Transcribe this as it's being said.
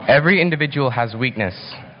Every individual has weakness.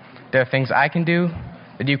 There are things I can do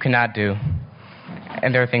that you cannot do,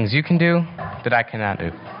 and there are things you can do that I cannot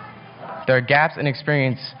do. There are gaps in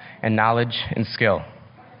experience and knowledge and skill.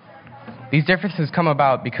 These differences come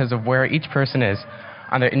about because of where each person is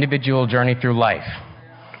on their individual journey through life.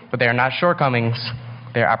 But they are not shortcomings,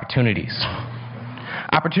 they are opportunities.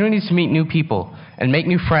 Opportunities to meet new people and make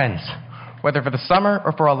new friends, whether for the summer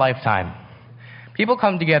or for a lifetime. People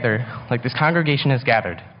come together like this congregation has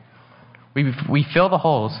gathered. We fill the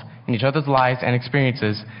holes in each other's lives and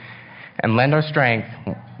experiences and lend our strength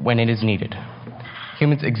when it is needed.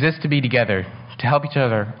 Humans exist to be together, to help each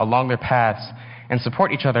other along their paths and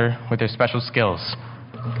support each other with their special skills.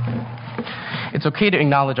 It's okay to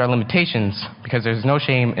acknowledge our limitations because there's no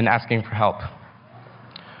shame in asking for help.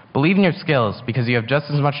 Believe in your skills because you have just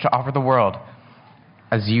as much to offer the world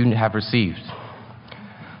as you have received.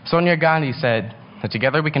 Sonia Gandhi said that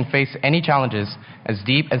together we can face any challenges as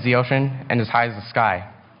deep as the ocean and as high as the sky.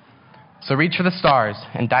 So reach for the stars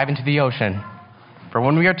and dive into the ocean, for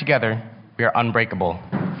when we are together, we are unbreakable.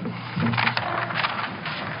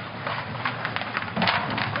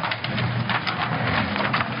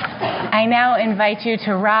 I now invite you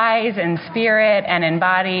to rise in spirit and in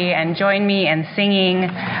body and join me in singing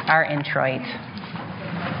our introit.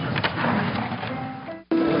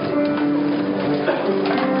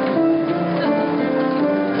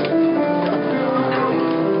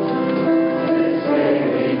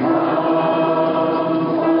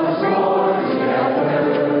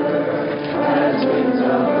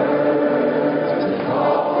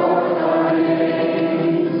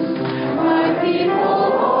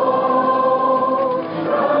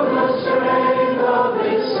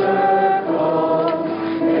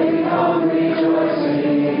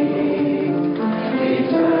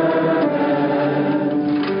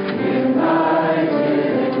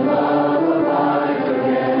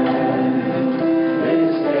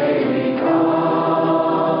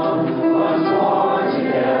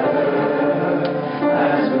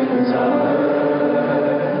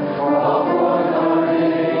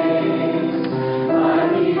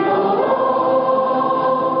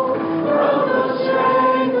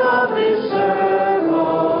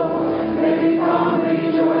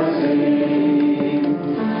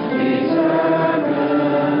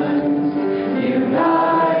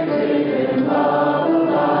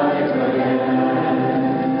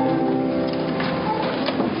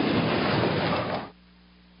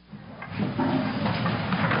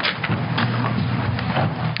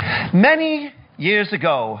 Many years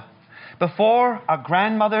ago, before our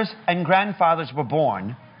grandmothers and grandfathers were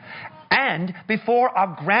born, and before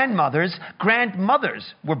our grandmothers'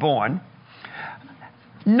 grandmothers were born,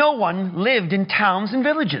 no one lived in towns and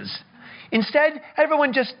villages. Instead,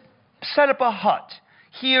 everyone just set up a hut,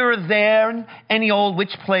 here or there, in any old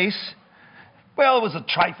which place. Well, it was a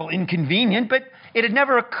trifle inconvenient, but it had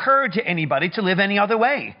never occurred to anybody to live any other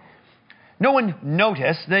way. No one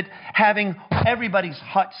noticed that having everybody's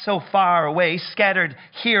hut so far away, scattered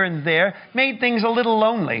here and there, made things a little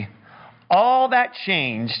lonely. All that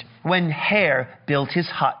changed when Hare built his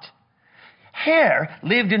hut. Hare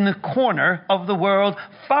lived in the corner of the world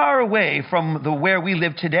far away from where we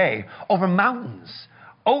live today, over mountains,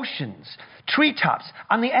 oceans, treetops,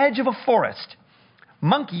 on the edge of a forest.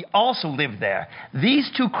 Monkey also lived there. These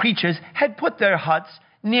two creatures had put their huts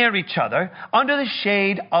near each other under the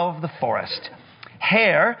shade of the forest.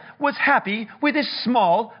 Hare was happy with his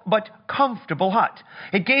small but comfortable hut.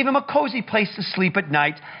 It gave him a cozy place to sleep at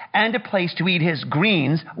night and a place to eat his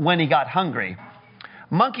greens when he got hungry.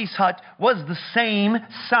 Monkey's hut was the same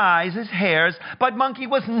size as Hare's, but Monkey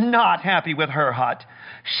was not happy with her hut.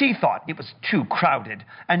 She thought it was too crowded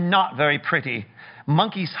and not very pretty.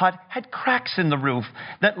 Monkey's hut had cracks in the roof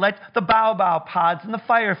that let the baobab pods and the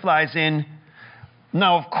fireflies in.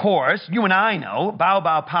 Now, of course, you and I know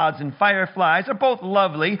baobab pods and fireflies are both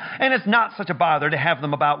lovely, and it's not such a bother to have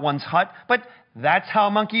them about one's hut, but that's how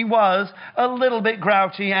Monkey was, a little bit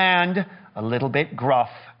grouchy and a little bit gruff.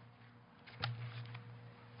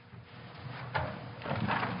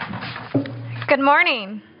 Good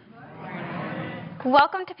morning.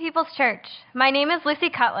 Welcome to People's Church. My name is Lucy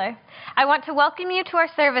Cutler. I want to welcome you to our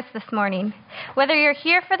service this morning. Whether you're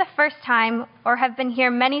here for the first time or have been here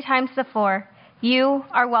many times before, you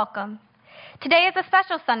are welcome. Today is a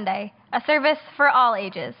special Sunday, a service for all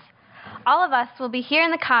ages. All of us will be here in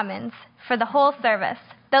the Commons for the whole service,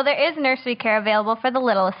 though there is nursery care available for the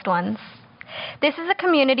littlest ones. This is a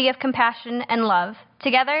community of compassion and love.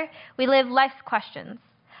 Together, we live life's questions.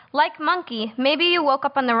 Like Monkey, maybe you woke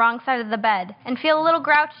up on the wrong side of the bed and feel a little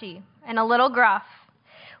grouchy and a little gruff.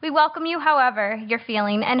 We welcome you however you're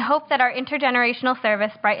feeling and hope that our intergenerational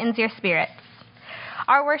service brightens your spirits.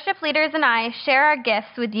 Our worship leaders and I share our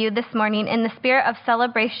gifts with you this morning in the spirit of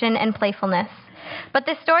celebration and playfulness. But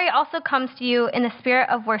this story also comes to you in the spirit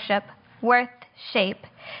of worship, worth, shape,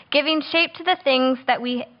 giving shape to the things that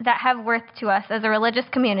have worth to us as a religious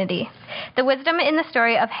community. The wisdom in the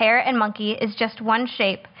story of hare and monkey is just one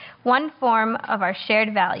shape, one form of our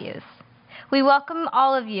shared values. We welcome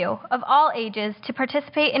all of you, of all ages, to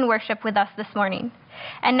participate in worship with us this morning.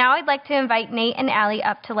 And now I'd like to invite Nate and Allie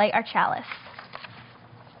up to light our chalice.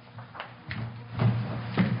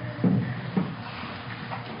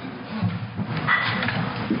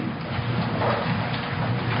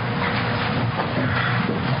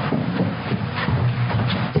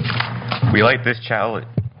 We light this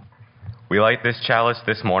chalice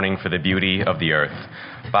this morning for the beauty of the earth.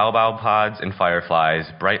 Baobab pods and fireflies,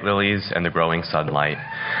 bright lilies and the growing sunlight,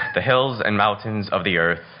 the hills and mountains of the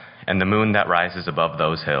earth, and the moon that rises above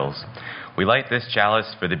those hills. We light this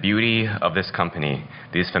chalice for the beauty of this company,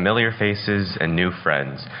 these familiar faces and new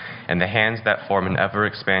friends, and the hands that form an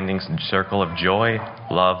ever-expanding circle of joy,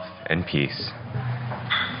 love, and peace.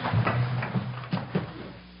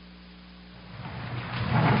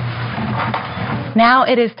 Now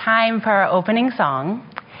it is time for our opening song,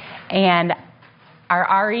 and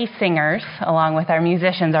our RE singers, along with our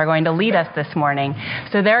musicians, are going to lead us this morning.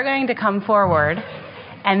 So they're going to come forward,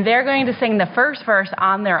 and they're going to sing the first verse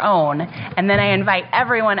on their own, and then I invite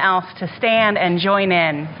everyone else to stand and join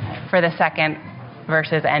in for the second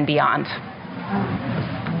verses and beyond.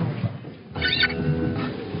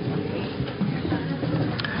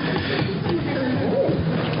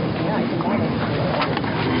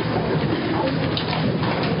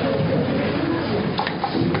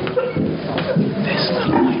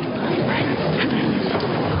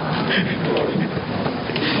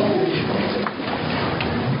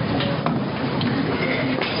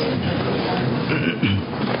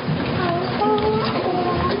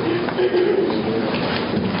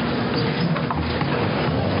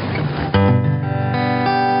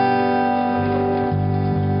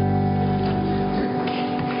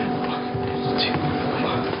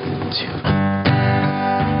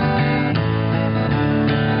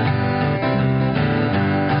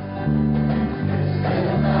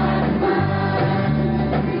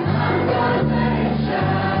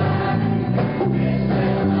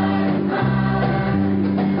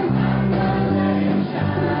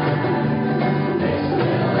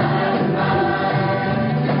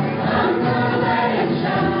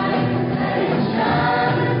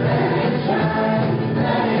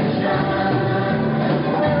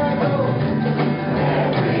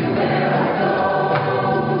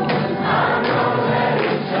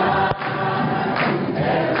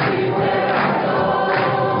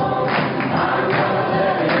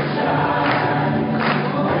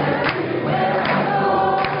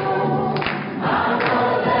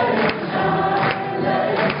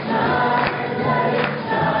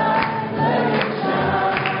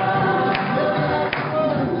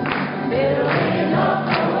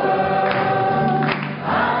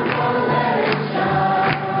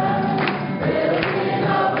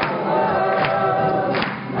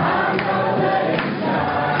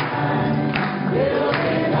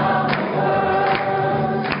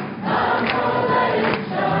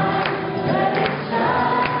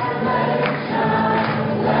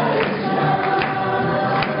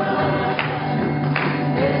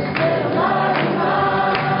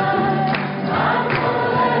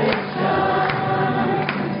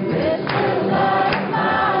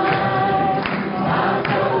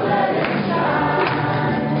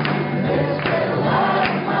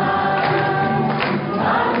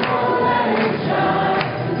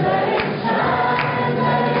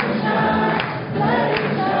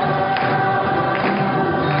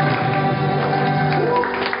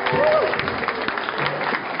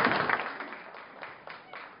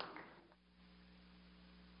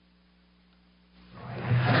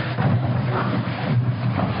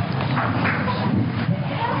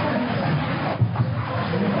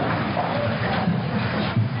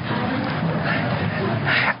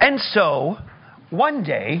 And so, one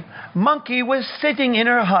day, Monkey was sitting in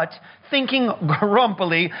her hut thinking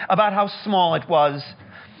grumpily about how small it was.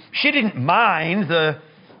 She didn't mind the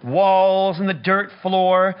walls and the dirt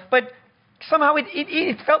floor, but somehow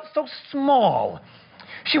it felt so small.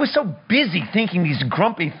 She was so busy thinking these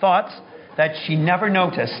grumpy thoughts that she never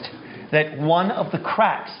noticed that one of the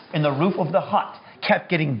cracks in the roof of the hut kept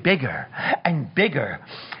getting bigger and bigger.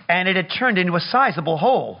 and it had turned into a sizable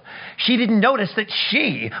hole. She didn't notice that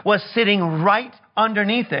she was sitting right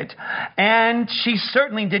underneath it, and she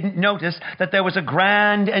certainly didn't notice that there was a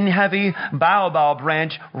grand and heavy baobab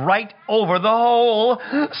branch right over the hole.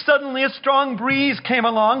 Suddenly a strong breeze came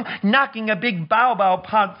along, knocking a big baobab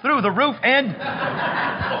pod through the roof, and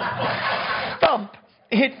thump!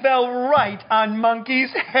 It fell right on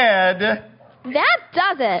Monkey's head. That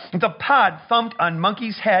does it. The pod thumped on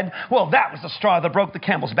Monkey's head. Well, that was the straw that broke the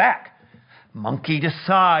camel's back. Monkey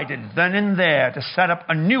decided then and there to set up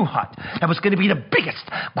a new hut that was going to be the biggest,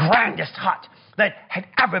 grandest hut that had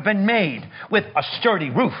ever been made, with a sturdy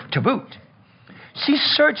roof to boot. She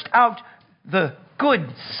searched out the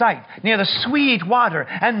good site near the sweet water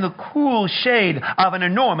and the cool shade of an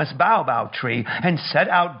enormous baobab tree and set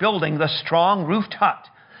out building the strong roofed hut.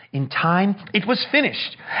 In time, it was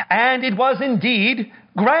finished, and it was indeed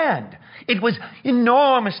grand. It was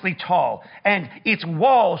enormously tall, and its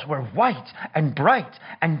walls were white and bright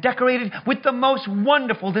and decorated with the most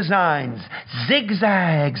wonderful designs,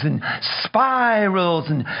 zigzags and spirals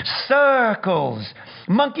and circles.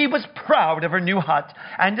 Monkey was proud of her new hut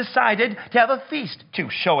and decided to have a feast to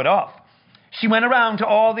show it off. She went around to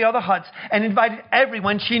all the other huts and invited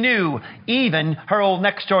everyone she knew, even her old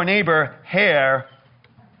next-door neighbor, Hare.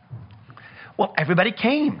 Well, everybody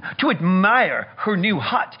came to admire her new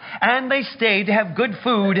hut, and they stayed to have good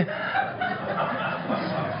food.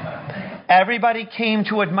 Everybody came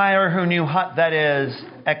to admire her new hut, that is,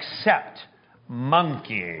 except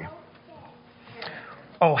Monkey.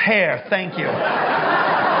 Oh, Hare, thank you.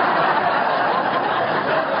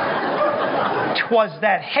 'Twas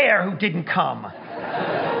that Hare who didn't come.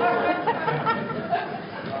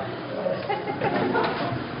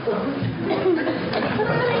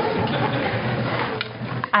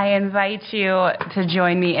 I invite you to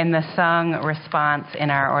join me in the song response in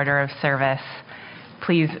our order of service.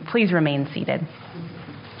 Please remain seated.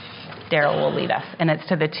 Daryl will lead us, and it's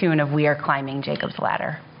to the tune of "We Are Climbing Jacob's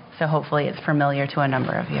Ladder." So hopefully it's familiar to a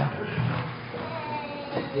number of you.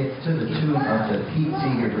 It's to the tune of the Pete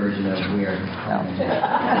Seeger version of "We Are Climbing Jacob's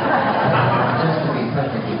Ladder." Just to be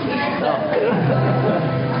perfectly clear.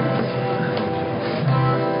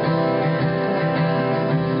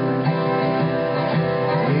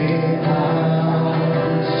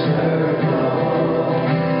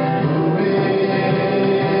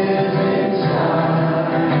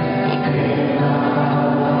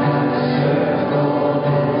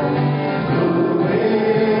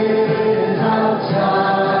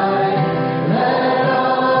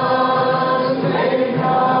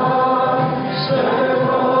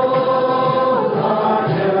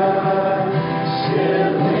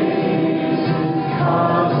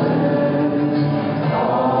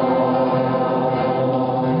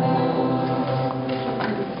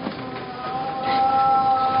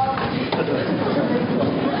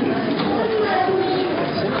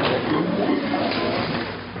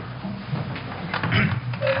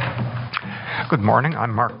 Good morning.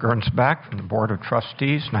 I'm Mark Gernsback from the Board of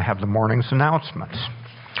Trustees, and I have the morning's announcements.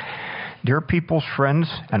 Dear People's friends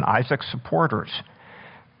and Isaac supporters,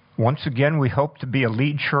 once again, we hope to be a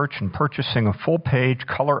lead church in purchasing a full-page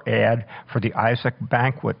color ad for the Isaac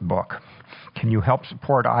Banquet book. Can you help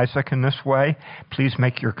support Isaac in this way? Please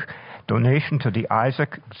make your donation to the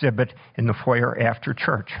Isaac exhibit in the foyer after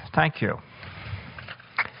church. Thank you.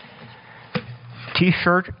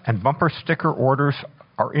 T-shirt and bumper sticker orders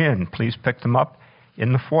are in. Please pick them up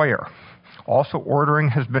in the foyer. Also, ordering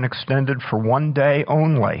has been extended for 1 day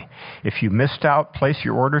only. If you missed out, place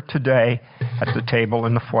your order today at the table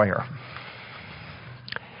in the foyer.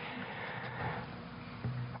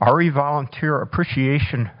 RE Volunteer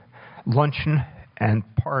Appreciation Luncheon and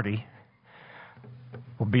Party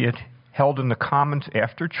will be held in the Commons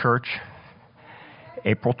after church,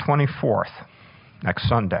 April 24th, next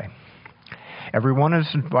Sunday. Everyone is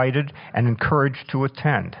invited and encouraged to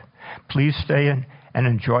attend. Please stay in and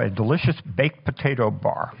enjoy a delicious baked potato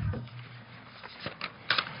bar.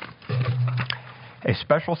 A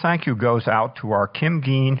special thank you goes out to our Kim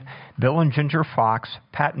Geen, Bill and Ginger Fox,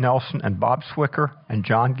 Pat Nelson, and Bob Swicker, and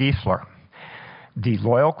John Giesler, the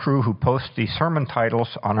loyal crew who post the sermon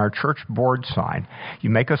titles on our church board sign. You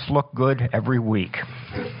make us look good every week.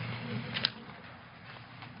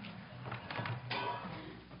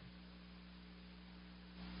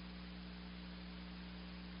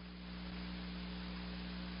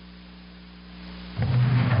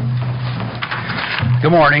 Good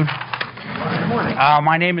morning. Good morning.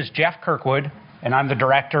 My name is Jeff Kirkwood, and I'm the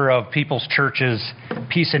director of People's Church's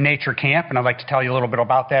Peace and Nature Camp, and I'd like to tell you a little bit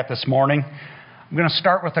about that this morning. I'm going to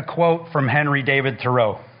start with a quote from Henry David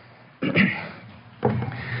Thoreau.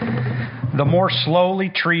 The more slowly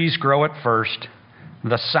trees grow at first,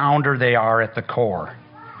 the sounder they are at the core.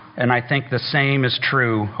 And I think the same is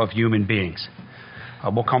true of human beings.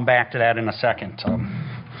 We'll come back to that in a second.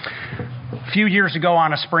 A few years ago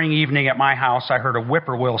on a spring evening at my house, I heard a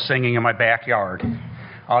whippoorwill singing in my backyard.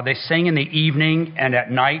 They sing in the evening and at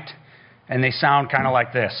night, and they sound kind of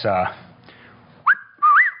like this.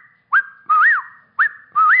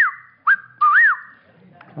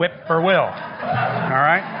 Whippoorwill. All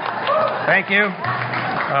right? Thank you.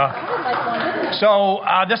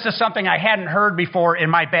 This is something I hadn't heard before in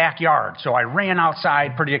my backyard. So I ran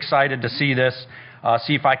outside pretty excited to see this,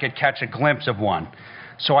 see if I could catch a glimpse of one.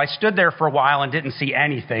 So I stood there for a while and didn't see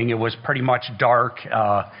anything. It was pretty much dark.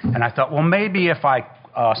 And I thought, well, maybe if I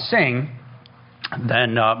sing,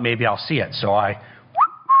 then maybe I'll see it.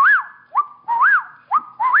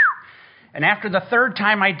 And after the third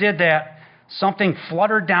time I did that, something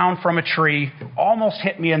fluttered down from a tree, almost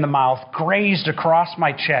hit me in the mouth, grazed across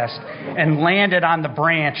my chest, and landed on the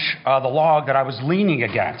branch, the log that I was leaning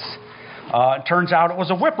against. It turns out it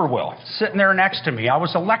was a whippoorwill sitting there next to me. I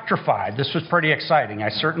was electrified. This was pretty exciting. I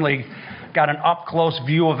certainly got an up-close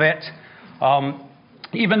view of it.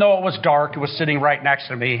 Even though it was dark, it was sitting right next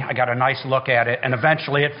to me. I got a nice look at it, and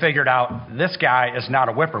eventually it figured out this guy is not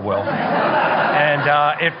a whippoorwill,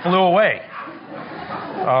 and it flew away.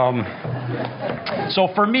 So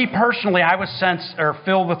for me personally, I was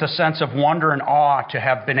filled with a sense of wonder and awe to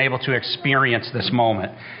have been able to experience this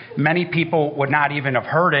moment. Many people would not even have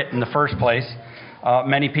heard it in the first place.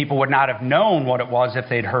 Many people would not have known what it was if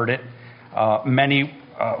they'd heard it. Many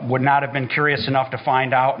would not have been curious enough to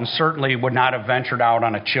find out, and certainly would not have ventured out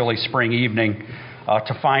on a chilly spring evening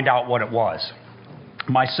to find out what it was.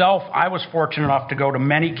 Myself, I was fortunate enough to go to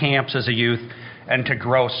many camps as a youth and to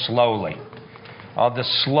grow slowly. The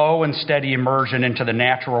slow and steady immersion into the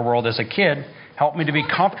natural world as a kid helped me to be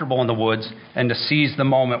comfortable in the woods and to seize the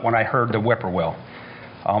moment when I heard the whippoorwill.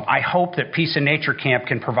 I hope that Peace in Nature Camp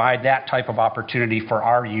can provide that type of opportunity for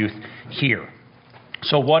our youth here.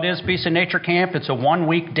 So what is Peace in Nature Camp? It's a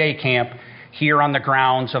one-week day camp here on the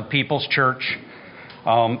grounds of People's Church.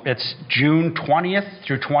 It's June 20th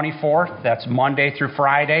through 24th. That's Monday through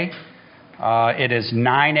Friday. It is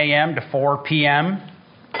 9 a.m. to 4 p.m.,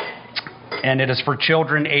 and it is for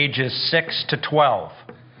children ages 6 to 12.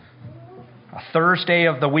 A Thursday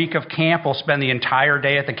of the week of camp, we'll spend the entire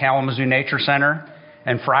day at the Kalamazoo Nature Center.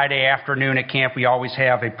 And Friday afternoon at camp, we always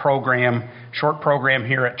have a short program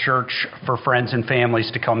here at church for friends and families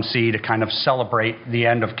to come see to kind of celebrate the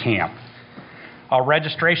end of camp.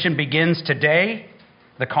 Registration begins today.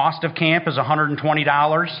 The cost of camp is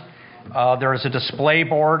 $120. There is a display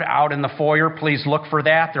board out in the foyer. Please look for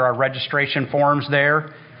that. There are registration forms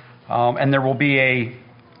there. And there will be a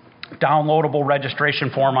downloadable registration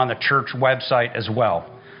form on the church website as well.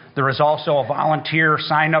 There is also a volunteer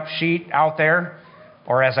sign-up sheet out there,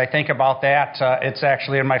 or as I think about that, it's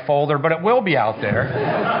actually in my folder, but it will be out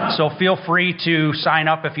there. So feel free to sign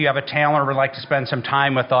up if you have a talent or would like to spend some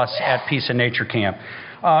time with us at Peace in Nature Camp.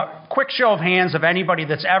 Quick show of hands of anybody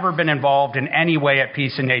that's ever been involved in any way at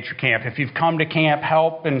Peace in Nature Camp. If you've come to camp,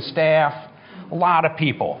 help and staff, a lot of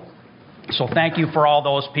people. So thank you for all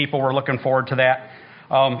those people. We're looking forward to that.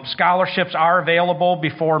 Scholarships are available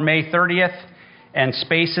before May 30th, and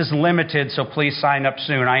space is limited, so please sign up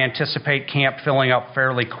soon. I anticipate camp filling up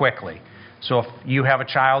fairly quickly. So if you have a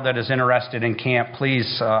child that is interested in camp,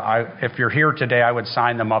 please, if you're here today, I would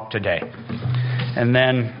sign them up today. And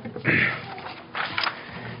then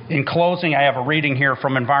in closing, I have a reading here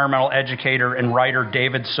from environmental educator and writer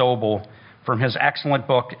David Sobel from his excellent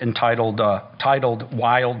book titled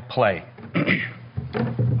Wild Play.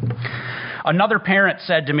 Another parent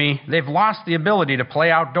said to me, "They've lost the ability to play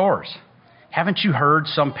outdoors." Haven't you heard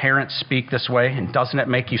some parents speak this way, and doesn't it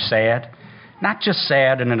make you sad? Not just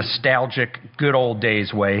sad in a nostalgic, good old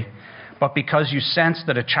days way, but because you sense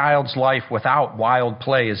that a child's life without wild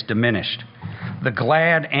play is diminished. The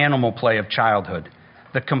glad animal play of childhood,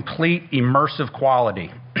 the complete immersive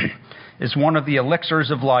quality, is one of the elixirs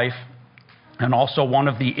of life and also one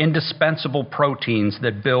of the indispensable proteins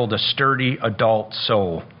that build a sturdy adult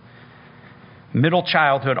soul. Middle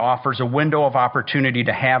childhood offers a window of opportunity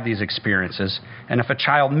to have these experiences, and if a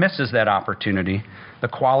child misses that opportunity, the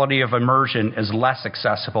quality of immersion is less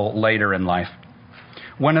accessible later in life.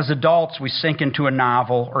 When as adults we sink into a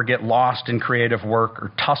novel or get lost in creative work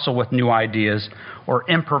or tussle with new ideas or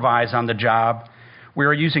improvise on the job, we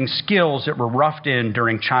are using skills that were roughed in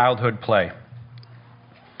during childhood play.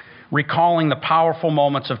 Recalling the powerful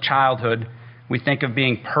moments of childhood, we think of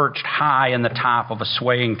being perched high in the top of a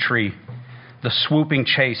swaying tree, the swooping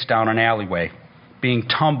chase down an alleyway, being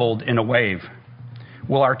tumbled in a wave.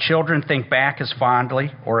 Will our children think back as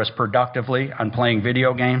fondly or as productively on playing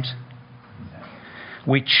video games?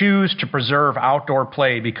 We choose to preserve outdoor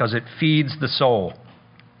play because it feeds the soul,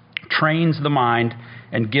 trains the mind,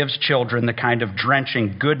 and gives children the kind of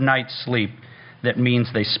drenching good night's sleep that means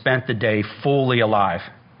they spent the day fully alive.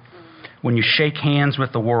 When you shake hands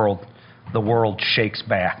with the world shakes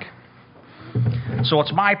back. So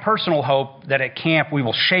it's my personal hope that at camp we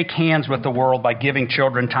will shake hands with the world by giving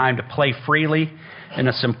children time to play freely in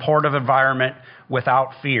a supportive environment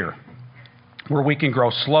without fear, where we can grow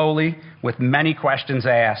slowly with many questions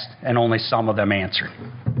asked and only some of them answered.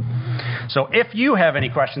 So if you have any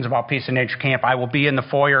questions about Peace in Nature Camp, I will be in the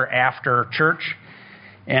foyer after church.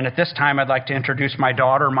 And at this time, I'd like to introduce my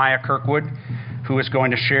daughter, Maya Kirkwood, who is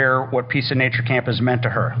going to share what Peace in Nature Camp has meant to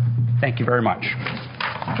her. Thank you very much.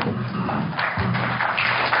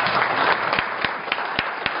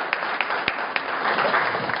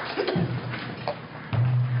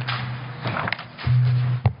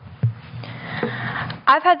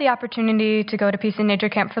 I've had the opportunity to go to Peace in Nature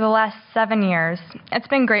Camp for the last 7 years. It's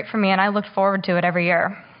been great for me, and I look forward to it every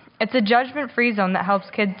year. It's a judgment-free zone that helps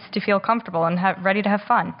kids to feel comfortable and ready to have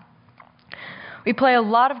fun. We play a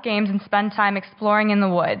lot of games and spend time exploring in the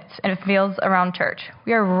woods and fields around church.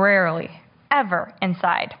 We are rarely, ever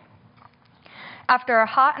inside. After a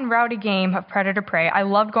hot and rowdy game of Predator Prey, I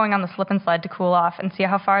loved going on the slip and slide to cool off and see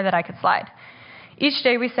how far that I could slide. Each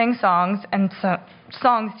day we sang songs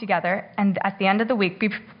together, and at the end of the week we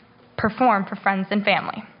performed for friends and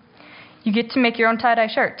family. You get to make your own tie-dye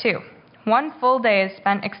shirt, too. 1 full day is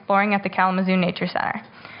spent exploring at the Kalamazoo Nature Center.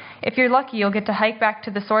 If you're lucky, you'll get to hike back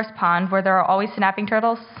to the source pond where there are always snapping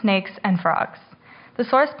turtles, snakes, and frogs. The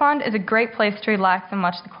source pond is a great place to relax and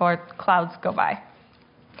watch the clouds go by.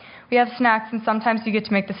 We have snacks, and sometimes you get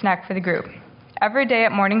to make the snack for the group. Every day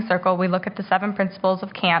at Morning Circle, we look at the 7 principles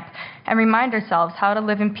of camp and remind ourselves how to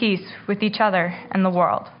live in peace with each other and the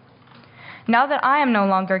world. Now that I am no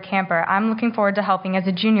longer a camper, I'm looking forward to helping as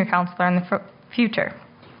a junior counselor in the future.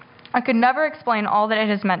 I could never explain all that it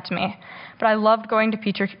has meant to me, but I loved going to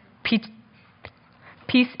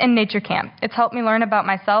Peace in Nature Camp. It's helped me learn about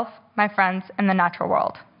myself, my friends, and the natural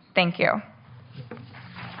world. Thank you.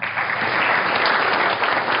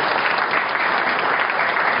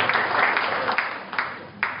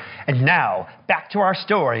 And now, back to our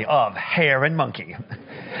story of Hare and Monkey.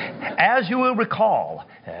 As you will recall,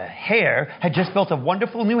 Hare had just built a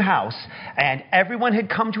wonderful new house, and everyone had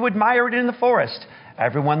come to admire it in the forest.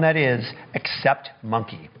 Everyone, that is, except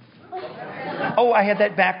Monkey. Oh, I had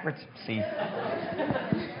that backwards. See?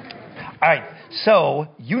 All right, so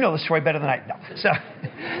you know the story better than I do. So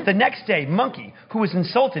the next day, Monkey, who was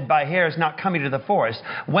insulted by Hare's not coming to the forest,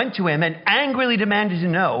 went to him and angrily demanded to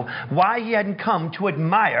know why he hadn't come to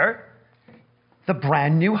admire the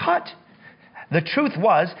brand new hut. The truth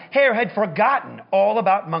was, Hare had forgotten all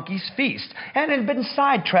about Monkey's feast and had been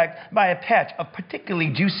sidetracked by a patch of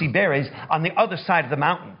particularly juicy berries on the other side of the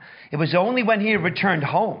mountain. It was only when he returned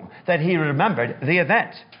home that he remembered the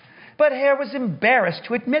event. But Hare was embarrassed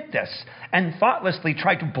to admit this and thoughtlessly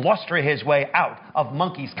tried to bluster his way out of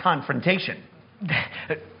Monkey's confrontation.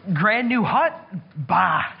 Grand new hut?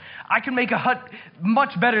 Bah! I can make a hut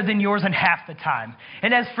much better than yours in half the time.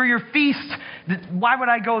 And as for your feast, why would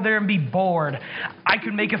I go there and be bored? I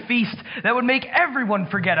could make a feast that would make everyone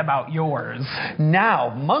forget about yours. Now,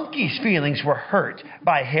 Monkey's feelings were hurt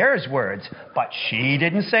by Hare's words, but she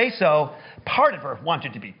didn't say so. Part of her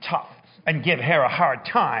wanted to be tough and give Hare a hard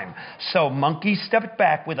time, so Monkey stepped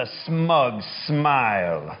back with a smug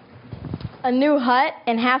smile. A new hut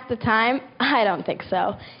in half the time? I don't think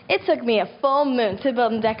so. It took me a full moon to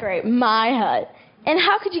build and decorate my hut. And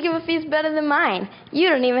how could you give a feast better than mine? You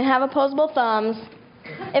don't even have opposable thumbs.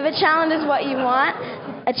 If a challenge is what you want,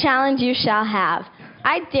 a challenge you shall have.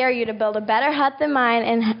 I dare you to build a better hut than mine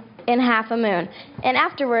in half a moon. And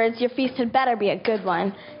afterwards, your feast had better be a good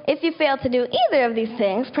one. If you fail to do either of these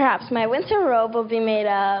things, perhaps my winter robe will be made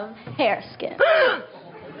of hare skin.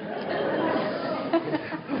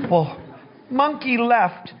 Well, Monkey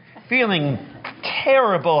left feeling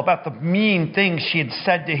terrible about the mean things she had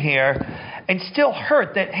said to Hare and still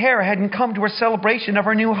hurt that Hare hadn't come to her celebration of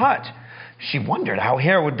her new hut. She wondered how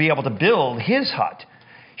Hare would be able to build his hut.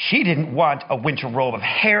 She didn't want a winter robe of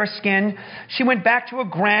hare skin. She went back to a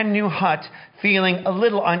grand new hut feeling a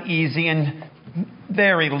little uneasy and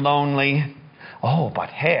very lonely. Oh, but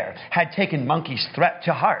Hare had taken Monkey's threat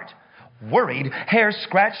to heart. Worried, Hare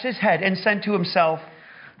scratched his head and said to himself,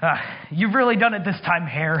 You've really done it this time,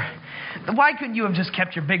 Hare. Why couldn't you have just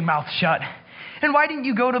kept your big mouth shut? And why didn't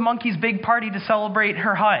you go to Monkey's big party to celebrate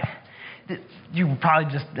her hut? You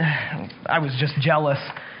probably I was just jealous.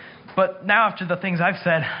 But now after the things I've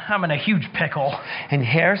said, I'm in a huge pickle. And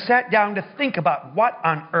Hare sat down to think about what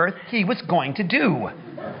on earth he was going to do.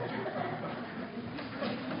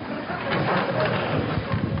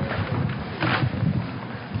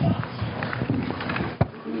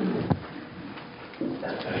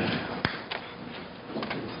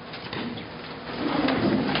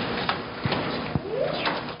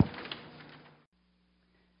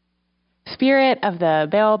 Spirit of the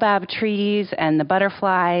baobab trees and the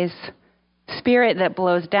butterflies, spirit that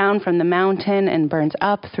blows down from the mountain and burns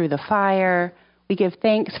up through the fire, we give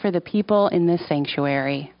thanks for the people in this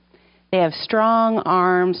sanctuary. They have strong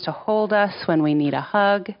arms to hold us when we need a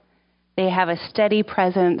hug. They have a steady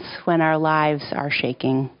presence when our lives are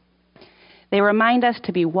shaking. They remind us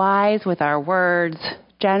to be wise with our words,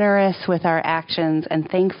 generous with our actions, and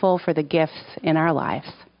thankful for the gifts in our lives.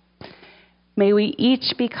 May we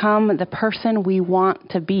each become the person we want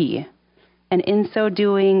to be, and in so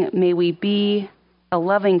doing, may we be a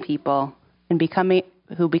loving people and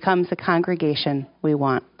who becomes the congregation we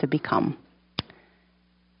want to become.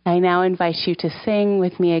 I now invite you to sing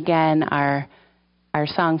with me again our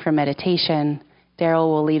song for meditation. Daryl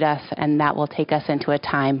will lead us, and that will take us into a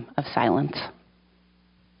time of silence.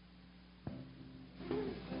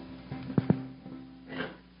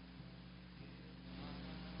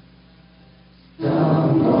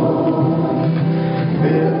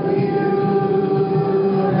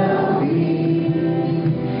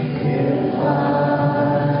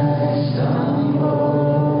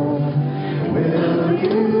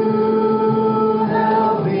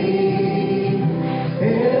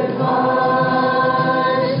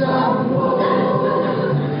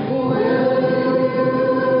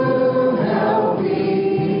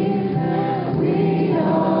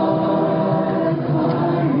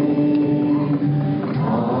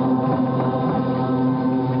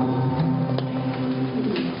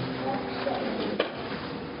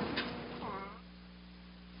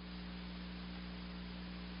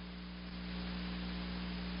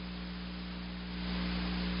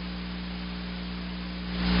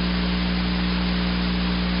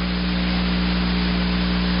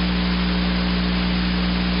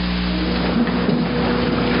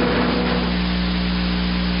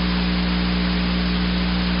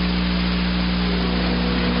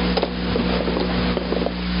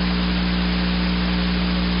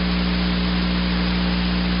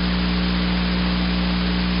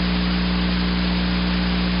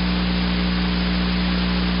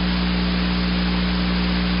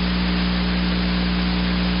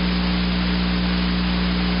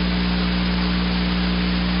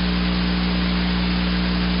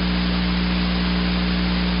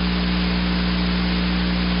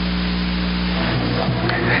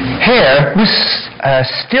 Hare was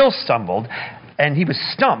still stumbled, and he was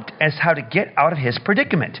stumped as how to get out of his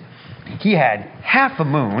predicament. He had half a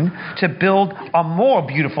moon to build a more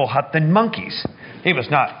beautiful hut than Monkey's. He was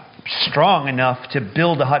not strong enough to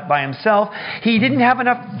build a hut by himself. He didn't have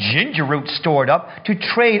enough ginger root stored up to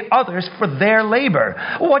trade others for their labor.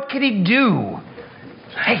 What could he do?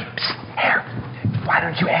 Hey, psst, Hare, why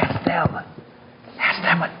don't you ask them? Ask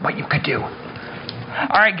them what you could do.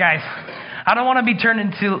 All right, guys. I don't want to be turned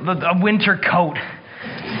into a winter coat.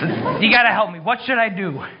 You got to help me. What should I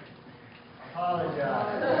do?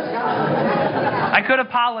 Apologize. I could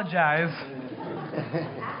apologize.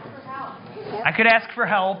 I could ask for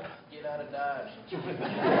help. Get out of Dodge.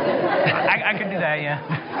 I could do that, yeah.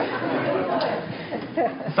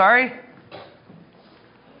 Sorry?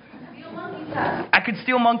 I could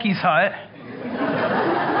steal Monkey's hut.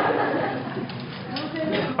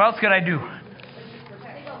 What else could I do?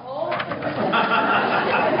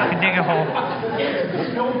 I could dig a hole.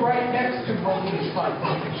 Build right next to Monkey's hut. You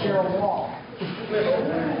can share a wall.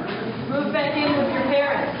 Move back in with your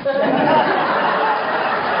parents.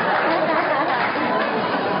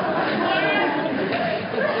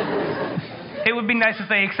 It would be nice if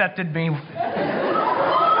they accepted me.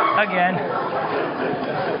 Again.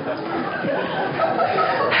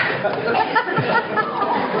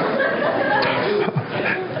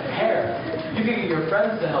 You can get your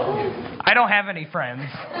friends to help you. I don't have any friends.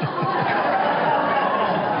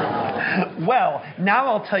 Well, now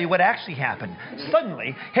I'll tell you what actually happened.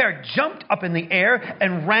 Suddenly, Hare jumped up in the air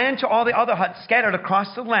and ran to all the other huts scattered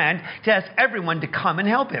across the land to ask everyone to come and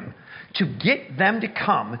help him. To get them to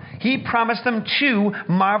come, he promised them 2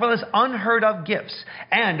 marvelous, unheard-of gifts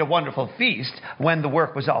and a wonderful feast when the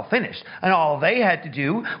work was all finished. And all they had to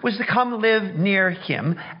do was to come live near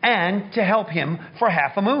him and to help him for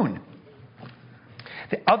half a moon.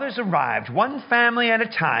 The others arrived, one family at a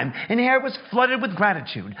time, and Hare was flooded with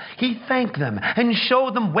gratitude. He thanked them and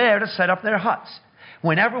showed them where to set up their huts.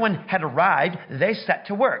 When everyone had arrived, they set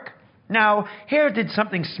to work. Now, Hare did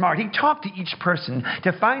something smart. He talked to each person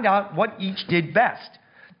to find out what each did best.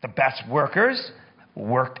 The best workers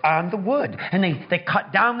worked on the wood, and they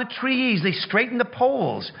cut down the trees, they straightened the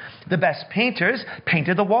poles. The best painters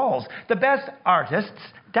painted the walls. The best artists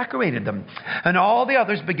decorated them. And all the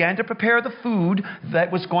others began to prepare the food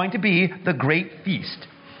that was going to be the great feast.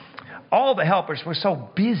 All the helpers were so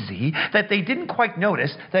busy that they didn't quite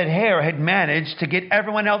notice that Hare had managed to get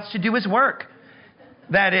everyone else to do his work.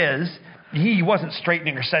 That is, he wasn't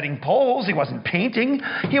straightening or setting poles. He wasn't painting.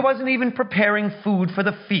 He wasn't even preparing food for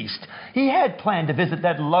the feast. He had planned to visit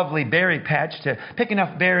that lovely berry patch to pick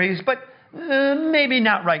enough berries, but maybe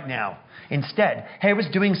not right now. Instead, Hare was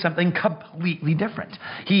doing something completely different.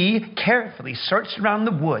 He carefully searched around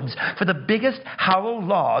the woods for the biggest hollow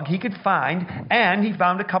log he could find, and he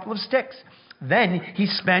found a couple of sticks. Then he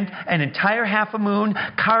spent an entire half a moon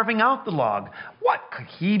carving out the log. What could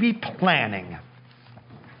he be planning?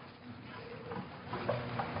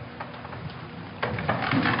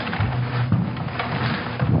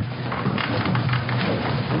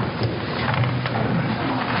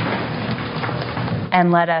 And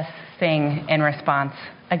let us sing in response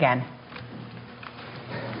again.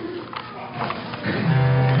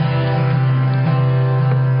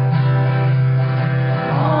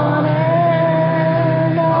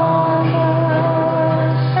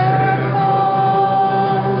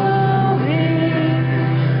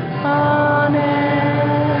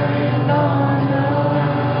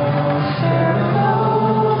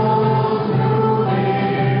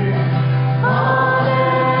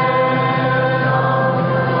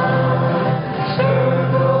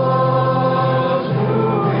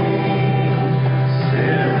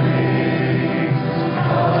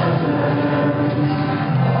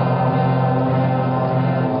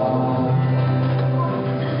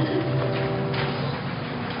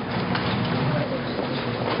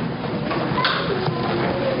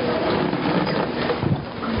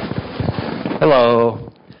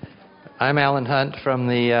 Hello, I'm Alan Hunt from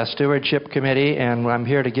the Stewardship Committee, and I'm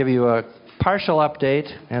here to give you a partial update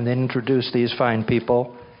and then introduce these fine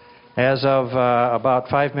people. As of about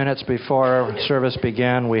 5 minutes before service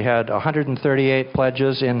began, we had 138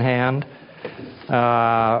 pledges in hand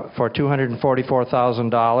for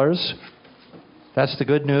 $244,000. That's the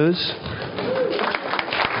good news.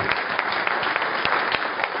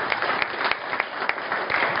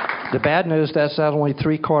 The bad news, that's only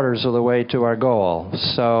 3/4 of the way to our goal.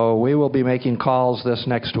 So we will be making calls this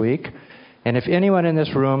next week. And if anyone in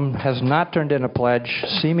this room has not turned in a pledge,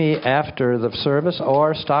 see me after the service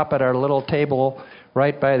or stop at our little table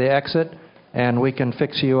right by the exit and we can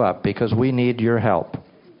fix you up because we need your help.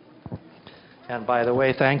 And by the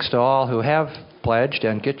way, thanks to all who have pledged,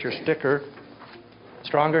 and get your sticker.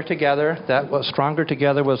 Stronger Together. Stronger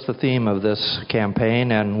Together was the theme of this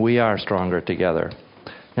campaign, and we are stronger together.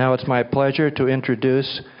 Now it's my pleasure to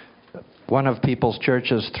introduce one of People's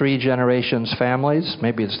Church's 3 generations families.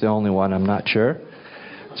 Maybe it's the only one, I'm not sure.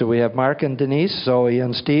 So we have Mark and Denise, Zoe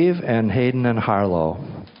and Steve, and Hayden and Harlow.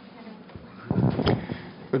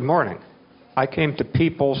 Good morning. I came to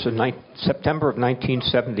People's in September of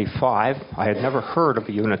 1975. I had never heard of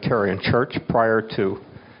a Unitarian church prior to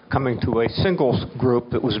coming to a singles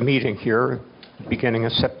group that was meeting here beginning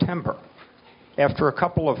of September. After a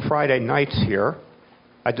couple of Friday nights here,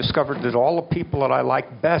 I discovered that all the people that I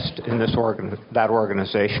liked best in that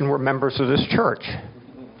organization were members of this church.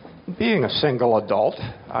 Being a single adult,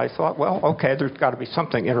 I thought, well, okay, there's got to be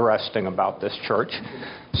something interesting about this church.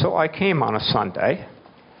 So I came on a Sunday,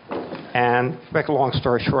 and to make a long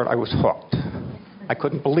story short, I was hooked. I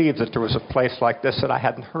couldn't believe that there was a place like this that I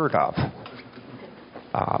hadn't heard of.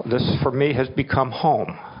 This, for me, has become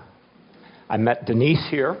home. I met Denise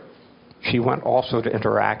here. She went also to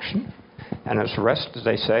Interaction. And as the rest, as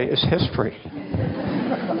they say, is history.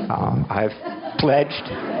 I've pledged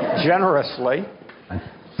generously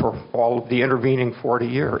for all of the intervening 40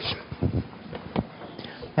 years.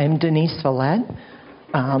 I'm Denise Vallette.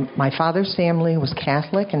 My father's family was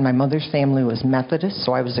Catholic and my mother's family was Methodist,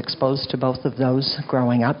 so I was exposed to both of those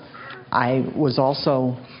growing up. I was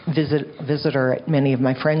also visitor at many of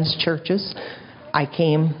my friends' churches. I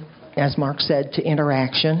came, as Mark said, to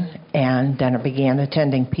Interaction, and then I began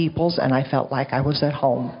attending People's, and I felt like I was at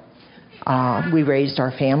home. We raised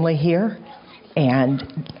our family here,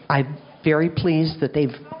 and I'm very pleased that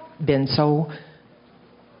they've been so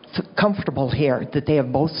comfortable here, that they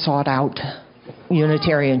have both sought out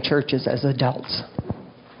Unitarian churches as adults.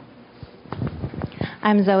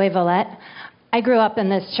 I'm Zoe Vallette. I grew up in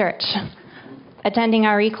this church, attending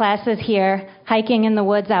RE classes here, hiking in the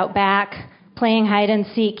woods out back, playing hide and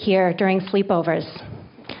seek here during sleepovers.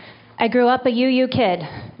 I grew up a UU kid,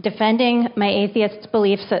 defending my atheist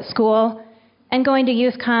beliefs at school and going to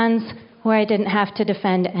youth cons where I didn't have to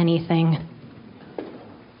defend anything.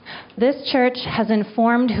 This church has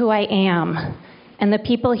informed who I am, and the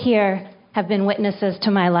people here have been witnesses to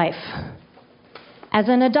my life. As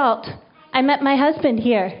an adult, I met my husband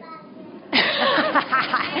here.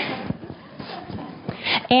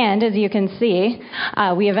 And as you can see,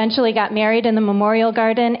 we eventually got married in the Memorial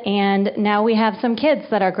Garden, and now we have some kids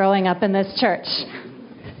that are growing up in this church.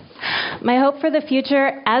 My hope for the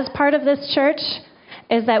future as part of this church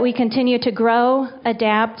is that we continue to grow,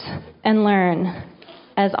 adapt, and learn.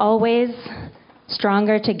 As always,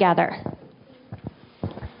 stronger together.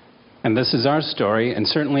 And this is our story, and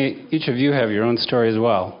certainly each of you have your own story as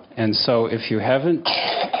well. And so if you haven't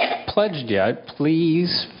pledged yet,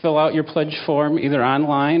 please fill out your pledge form either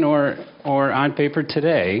online or on paper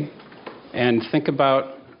today, and think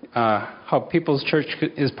about how People's Church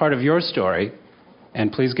is part of your story,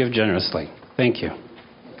 and please give generously. Thank you.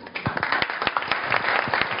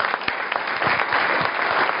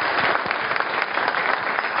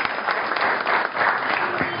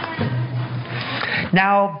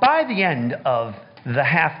 Now, by the end of the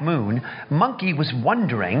half moon, Monkey was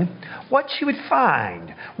wondering what she would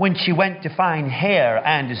find when she went to find Hare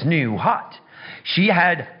and his new hut. She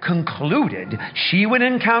had concluded she would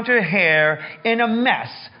encounter Hare in a mess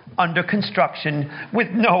under construction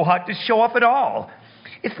with no hut to show up at all.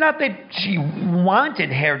 It's not that she wanted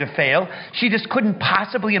Hare to fail, she just couldn't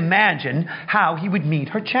possibly imagine how he would meet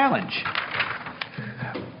her challenge.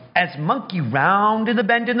 As Monkey rounded the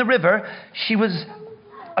bend in the river, she was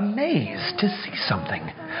amazed to see something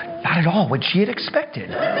not at all what she had expected.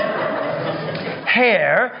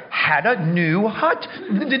 Hare had a new hut.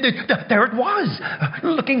 There it was,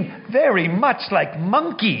 looking very much like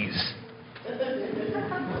Monkey's.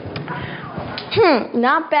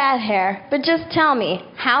 Not bad, Hare, but just tell me,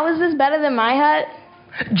 how is this better than my hut?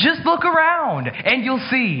 Just look around, and you'll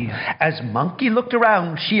see. As Monkey looked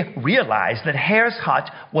around, she realized that Hare's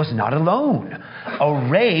hut was not alone.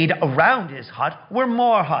 Arrayed around his hut were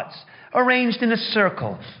more huts, arranged in a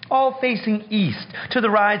circle, all facing east to the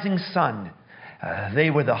rising sun. They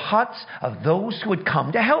were the huts of those who had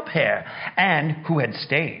come to help Hare and who had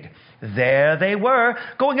stayed. There they were,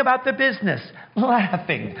 going about their business,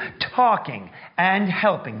 laughing, talking, and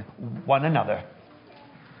helping one another.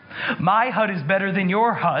 My hut is better than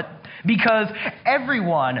your hut because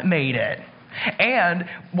everyone made it. And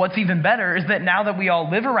what's even better is that now that we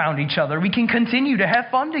all live around each other, we can continue to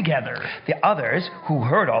have fun together. The others who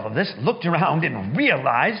heard all of this looked around and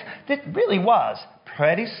realized that it really was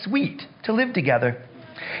pretty sweet to live together.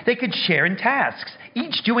 They could share in tasks,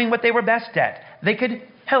 each doing what they were best at. They could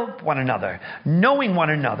help one another. Knowing one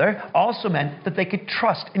another also meant that they could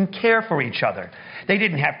trust and care for each other. They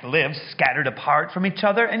didn't have to live scattered apart from each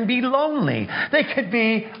other and be lonely. They could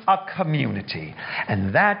be a community.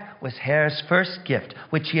 And that was Hare's first gift,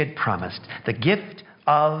 which he had promised, the gift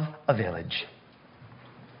of a village.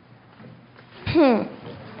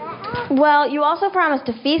 Well, you also promised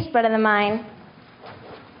a feast better than mine.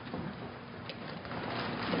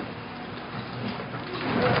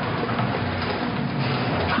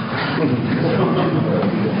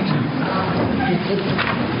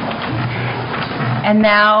 And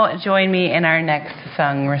now join me in our next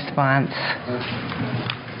sung response.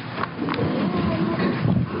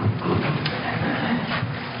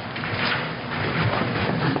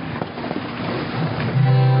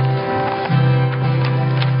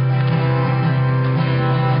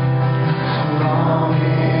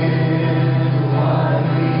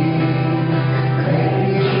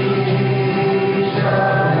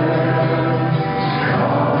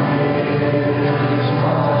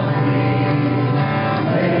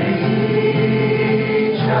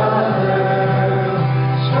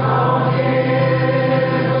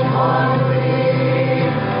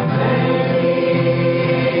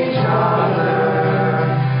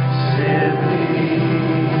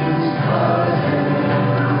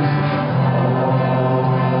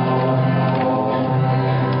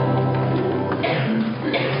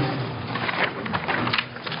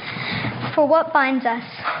 For what binds us?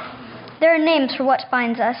 There are names for what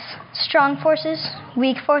binds us. Strong forces,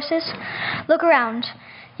 weak forces. Look around.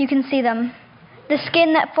 You can see them. The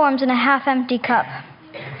skin that forms in a half-empty cup.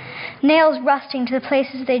 Nails rusting to the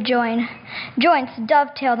places they join. Joints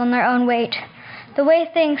dovetailed on their own weight. The way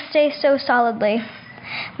things stay so solidly,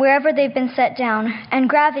 wherever they've been set down. And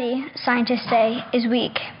gravity, scientists say, is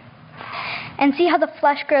weak. And see how the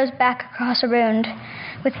flesh grows back across a wound,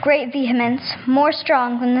 with great vehemence, more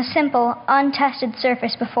strong than the simple, untested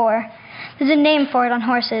surface before. There's a name for it on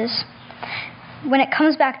horses. when it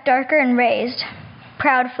comes back darker and raised,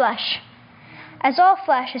 proud flesh. As all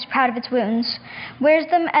flesh is proud of its wounds, wears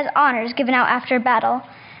them as honors given out after a battle,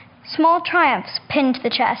 small triumphs pinned to the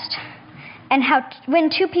chest. And how when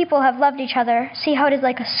two people have loved each other, see how it is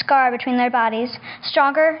like a scar between their bodies,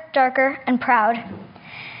 stronger, darker, and proud.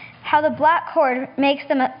 How the black cord makes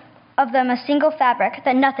of them a single fabric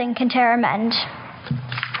that nothing can tear or mend.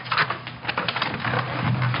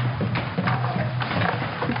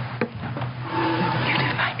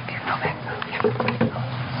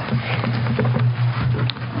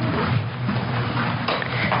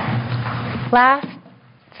 Last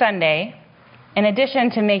Sunday, in addition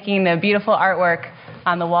to making the beautiful artwork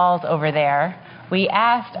on the walls over there, we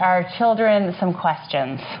asked our children some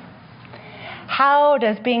questions. How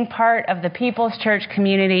does being part of the People's Church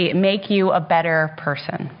community make you a better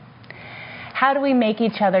person? How do we make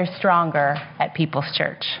each other stronger at People's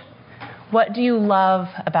Church? What do you love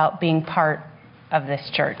about being part of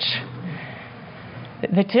this church?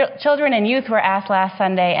 The children and youth were asked last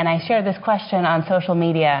Sunday, and I shared this question on social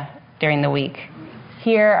media during the week.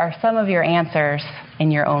 Here are some of your answers in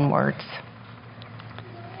your own words.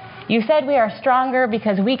 You said we are stronger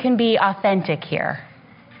because we can be authentic here.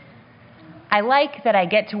 I like that I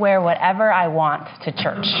get to wear whatever I want to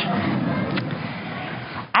church.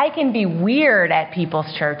 I can be weird at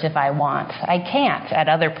People's Church if I want. I can't at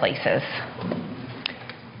other places.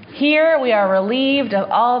 Here we are relieved of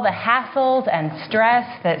all the hassles and stress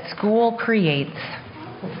that school creates.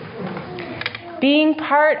 Being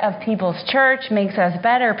part of People's Church makes us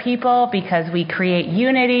better people because we create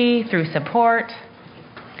unity through support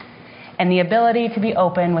and the ability to be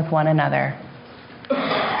open with one another.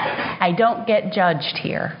 I don't get judged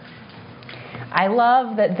here. I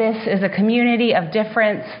love that this is a community of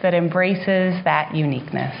difference that embraces that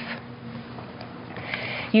uniqueness.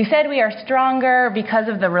 You said we are stronger because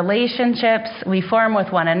of the relationships we form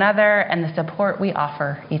with one another and the support we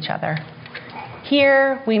offer each other.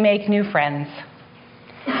 Here we make new friends.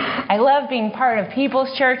 I love being part of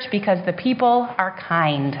People's Church because the people are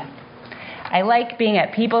kind. I like being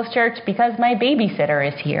at People's Church because my babysitter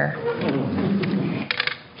is here.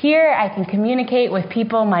 Here I can communicate with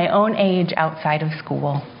people my own age outside of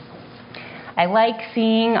school. I like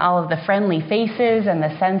seeing all of the friendly faces and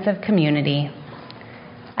the sense of community.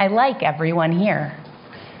 I like everyone here.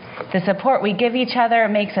 The support we give each other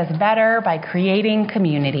makes us better by creating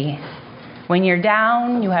community. When you're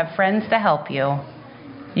down, you have friends to help you.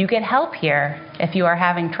 You get help here if you are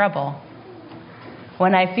having trouble.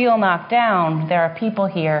 When I feel knocked down, there are people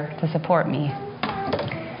here to support me.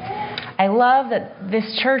 I love that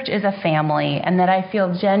this church is a family and that I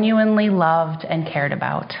feel genuinely loved and cared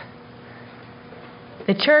about.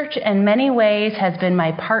 The church, in many ways, has been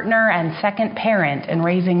my partner and second parent in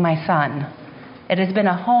raising my son. It has been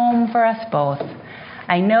a home for us both.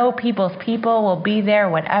 I know People's People will be there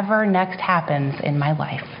whatever next happens in my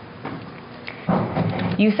life.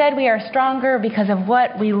 You said we are stronger because of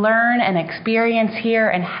what we learn and experience here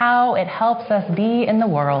and how it helps us be in the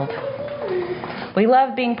world. We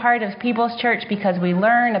love being part of People's Church because we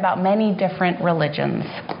learn about many different religions.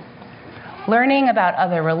 Learning about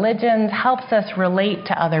other religions helps us relate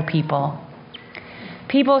to other people.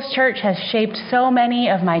 People's Church has shaped so many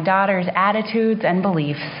of my daughter's attitudes and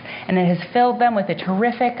beliefs, and it has filled them with a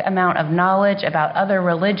terrific amount of knowledge about other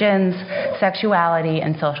religions, sexuality,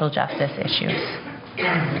 and social justice issues.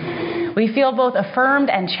 We feel both affirmed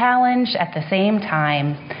and challenged at the same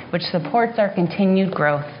time, which supports our continued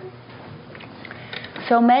growth.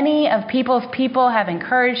 So many of People's People have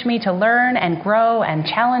encouraged me to learn and grow and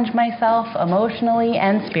challenge myself emotionally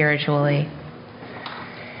and spiritually.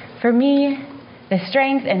 For me, the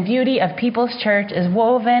strength and beauty of People's Church is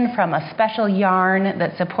woven from a special yarn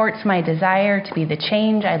that supports my desire to be the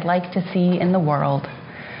change I'd like to see in the world.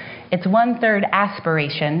 It's 1/3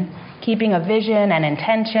 aspiration, keeping a vision and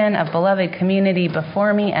intention of beloved community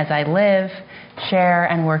before me as I live, share,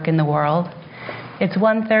 and work in the world. It's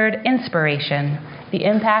 1/3 inspiration, the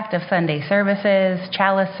impact of Sunday services,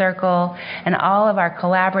 Chalice Circle, and all of our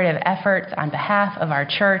collaborative efforts on behalf of our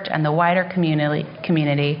church and the wider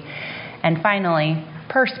community. And finally,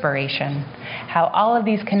 perspiration, how all of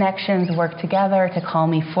these connections work together to call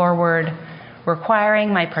me forward,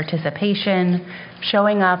 requiring my participation,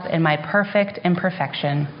 showing up in my perfect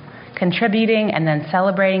imperfection, contributing and then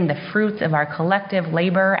celebrating the fruits of our collective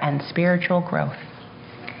labor and spiritual growth.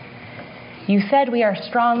 You said we are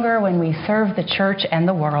stronger when we serve the church and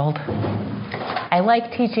the world. I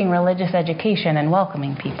like teaching religious education and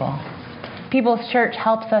welcoming people. People's Church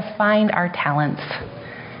helps us find our talents.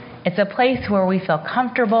 It's a place where we feel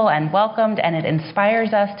comfortable and welcomed, and it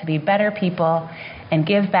inspires us to be better people and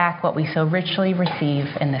give back what we so richly receive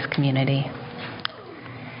in this community.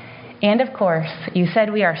 And of course, you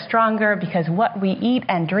said we are stronger because what we eat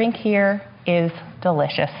and drink here is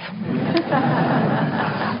delicious.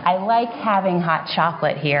 I like having hot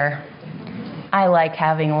chocolate here. I like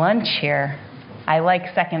having lunch here. I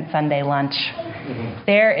like Second Sunday lunch.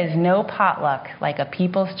 There is no potluck like a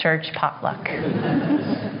People's Church potluck.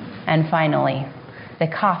 And finally, the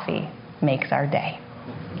coffee makes our day.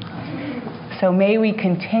 So may we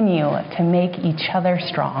continue to make each other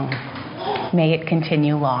strong. May it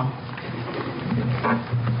continue long.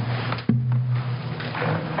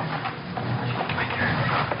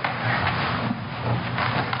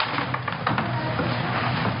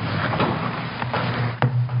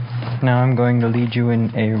 Now I'm going to lead you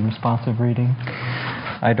in a responsive reading.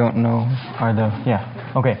 I don't know,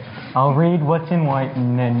 okay. I'll read what's in white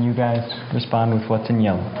and then you guys respond with what's in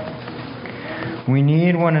yellow. We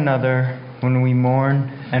need one another when we mourn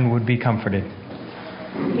and would be comforted.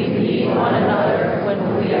 We need one another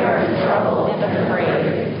when we are in trouble and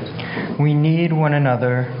afraid. We need one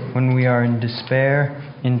another when we are in despair,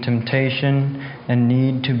 in temptation, and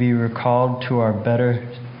need to be recalled to our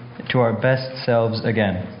best selves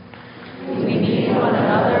again. We need one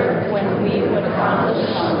another when we would accomplish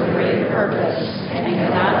some great purpose and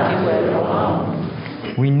cannot do it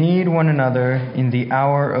alone. We need one another in the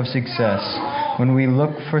hour of success, when we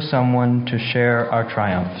look for someone to share our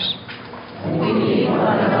triumphs. We need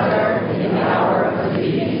one another in the hour of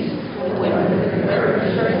defeat, when with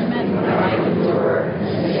encouragement we might endure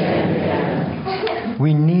and stand again.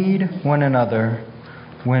 We need one another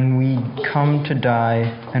when we come to die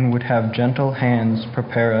and would have gentle hands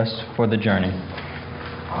prepare us for the journey.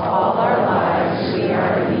 All our lives we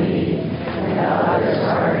are in need, and others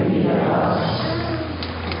are in need of us.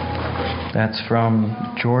 That's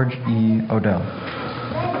from George E. Odell.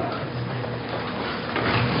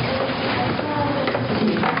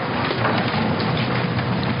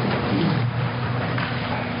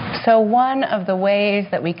 So one of the ways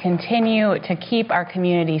that we continue to keep our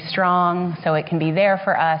community strong so it can be there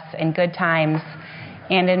for us in good times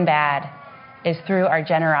and in bad is through our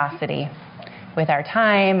generosity. With our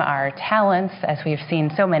time, our talents, as we've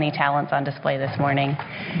seen so many talents on display this morning,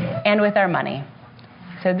 and with our money.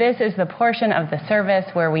 So this is the portion of the service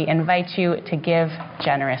where we invite you to give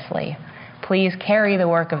generously. Please carry the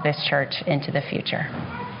work of this church into the future.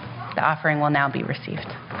 The offering will now be received.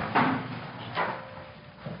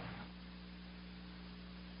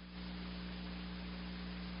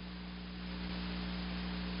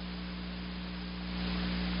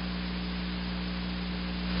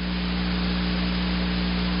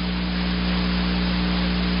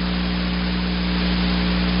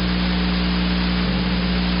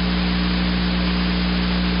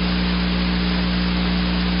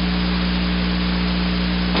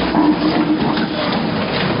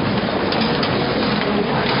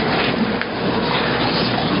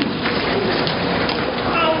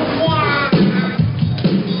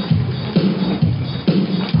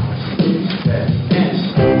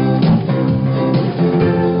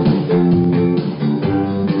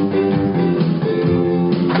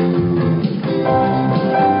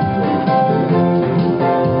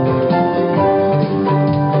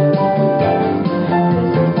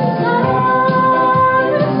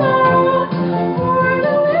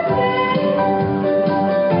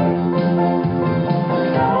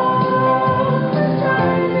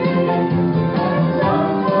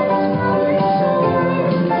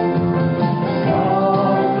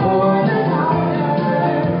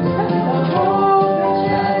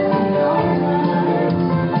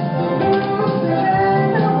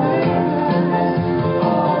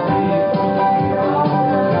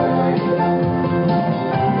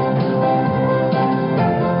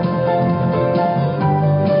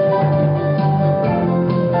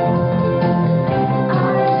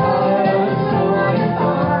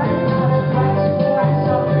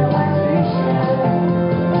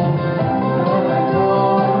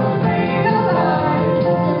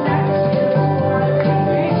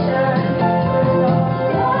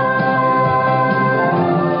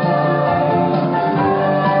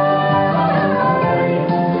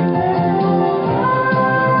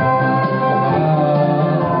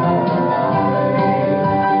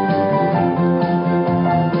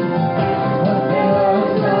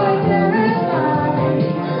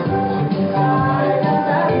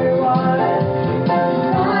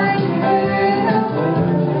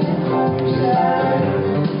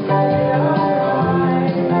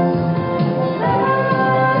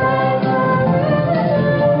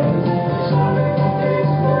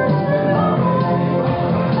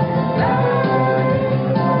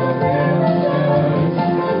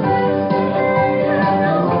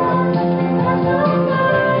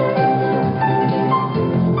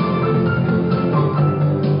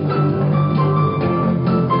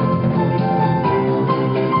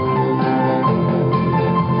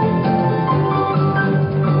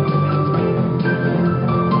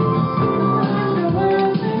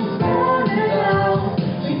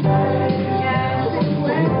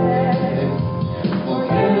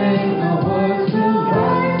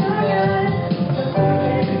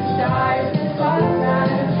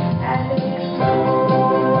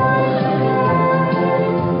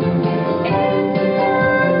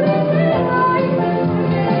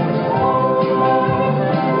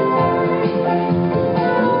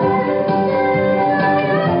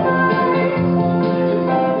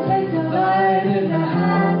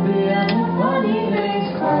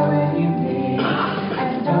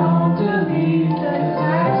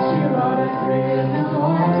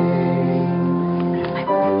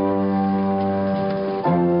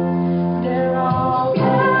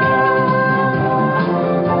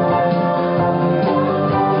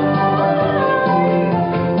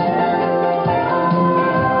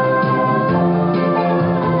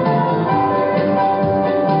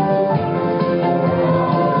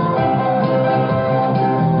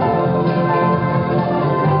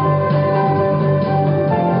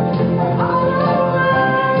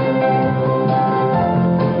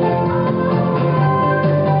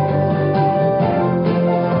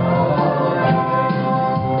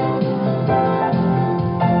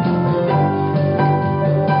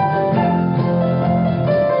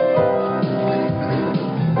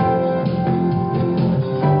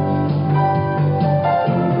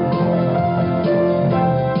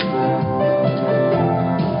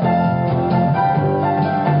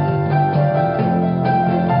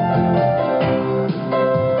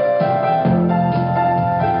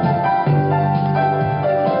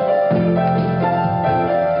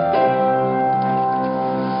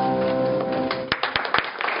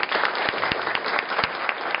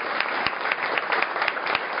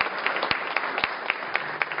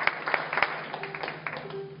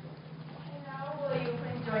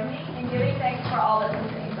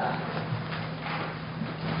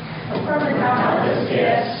 from the countless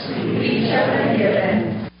gifts we each have been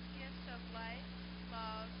given. Gifts of life,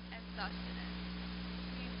 love, and sustenance.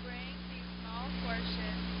 We bring these small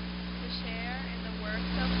portions to share in the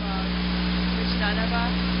works of love, which none of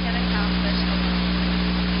us can accomplish alone.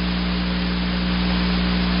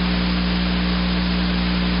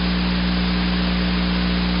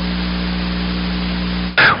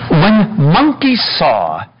 When Monkey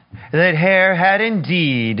saw that Hare had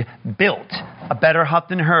indeed built a better hut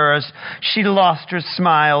than hers, she lost her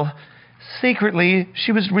smile. Secretly,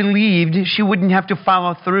 she was relieved she wouldn't have to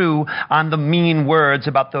follow through on the mean words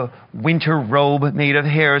about the winter robe made of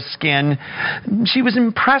hare's skin. She was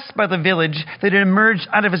impressed by the village that had emerged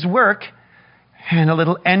out of his work, and a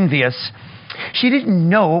little envious. She didn't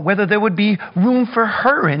know whether there would be room for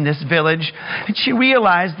her in this village, and she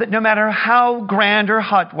realized that no matter how grand her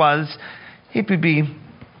hut was, it would be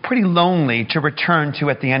pretty lonely to return to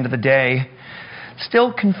at the end of the day.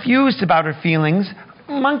 Still confused about her feelings,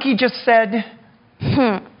 Monkey just said,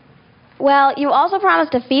 Well, you also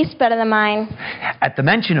promised a feast better than mine. At the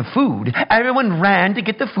mention of food, everyone ran to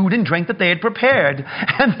get the food and drink that they had prepared.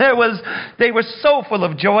 And they were so full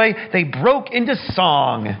of joy, they broke into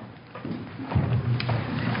song.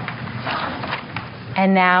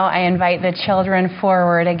 And now I invite the children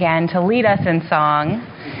forward again to lead us in song.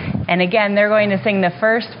 And again, they're going to sing the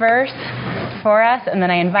first verse for us, and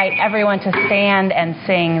then I invite everyone to stand and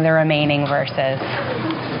sing the remaining verses.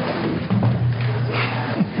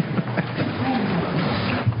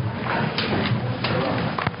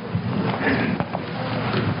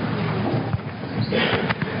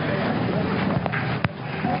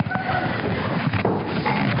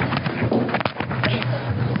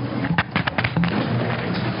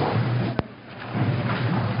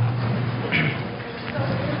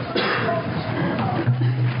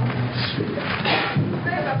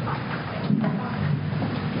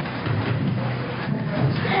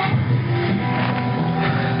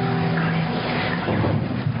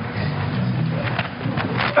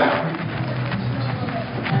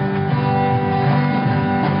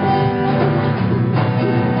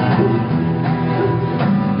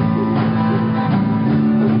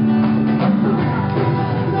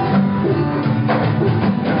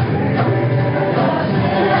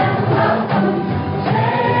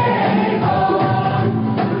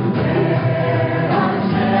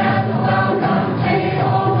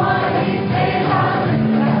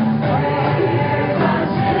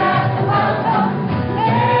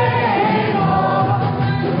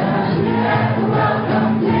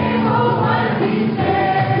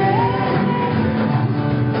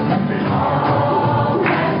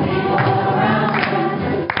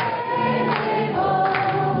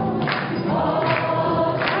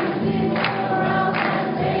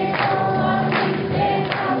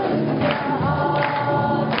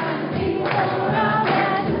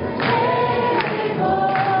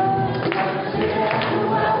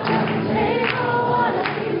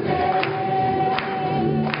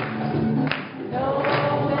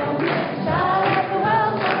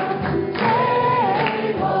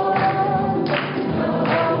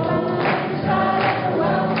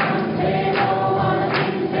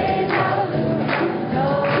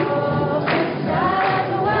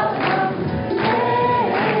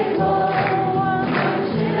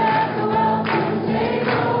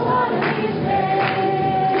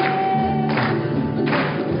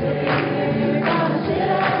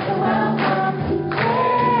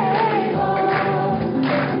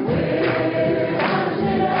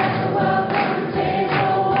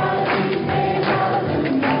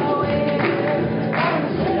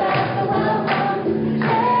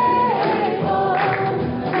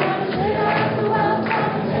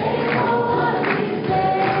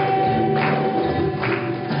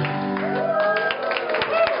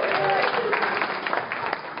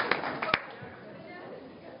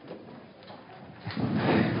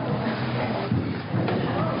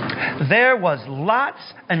 There was lots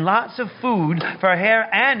and lots of food for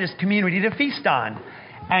Hare and his community to feast on.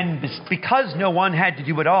 And because no one had to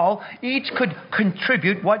do it all, each could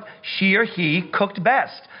contribute what she or he cooked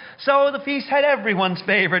best. So the feast had everyone's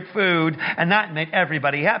favorite food, and that made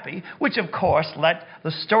everybody happy, which of course let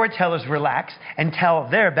the storytellers relax and tell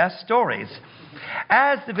their best stories.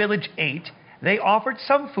 As the village ate, they offered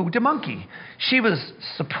some food to Monkey. She was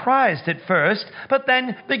surprised at first, but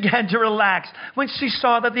then began to relax when she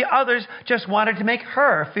saw that the others just wanted to make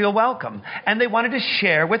her feel welcome, and they wanted to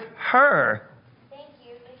share with her.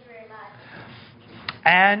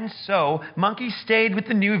 And so Monkey stayed with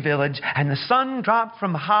the new village, and the sun dropped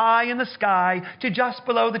from high in the sky to just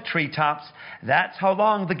below the treetops. That's how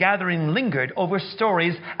long the gathering lingered over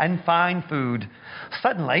stories and fine food.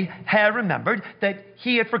 Suddenly, Hare remembered that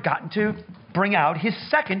he had forgotten to bring out his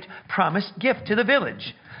second promised gift to the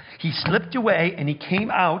village. He slipped away, and he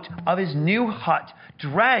came out of his new hut,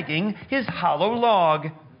 dragging his hollow log.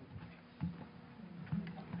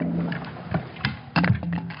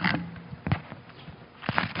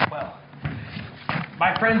 Well,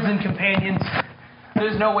 my friends and companions,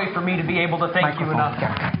 there's no way for me to be able to thank you enough.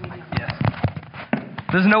 Yes.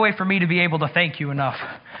 There's no way for me to be able to thank you enough.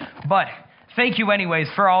 But thank you anyways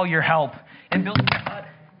for all your help in building the hut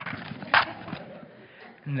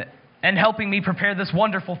and helping me prepare this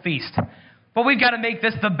wonderful feast. But we've got to make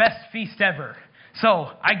this the best feast ever. So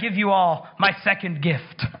I give you all my second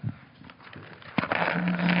gift.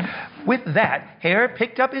 With that, Hare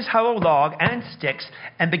picked up his hollow log and sticks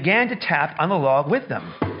and began to tap on the log with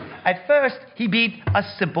them. At first, he beat a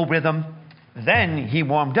simple rhythm. Then he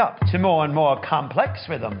warmed up to more and more complex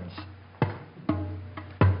rhythms.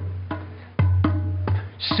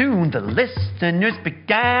 Soon the listeners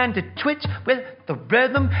began to twitch with the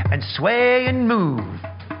rhythm and sway and move.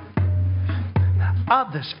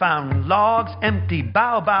 Others found logs, empty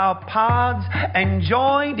baobab pods, and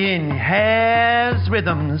joined in Hare's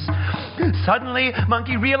rhythms. Suddenly,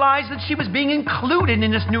 Monkey realized that she was being included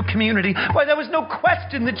in this new community. Why, there was no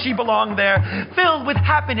question that she belonged there. Filled with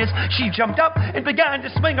happiness, she jumped up and began to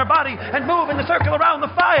swing her body and move in the circle around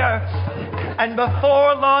the fire. And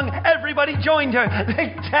before long, everybody joined her.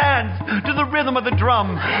 They danced to the rhythm of the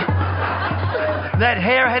drum that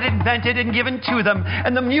Hare had invented and given to them,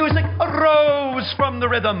 and the music arose from the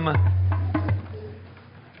rhythm.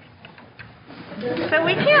 So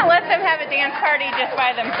we can't let them have a dance party just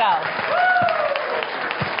by themselves.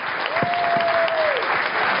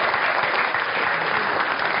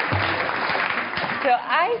 So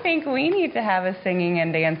I think we need to have a singing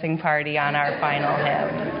and dancing party on our final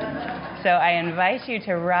hymn. So I invite you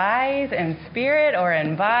to rise in spirit or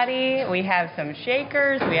in body. We have some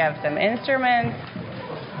shakers, we have some instruments.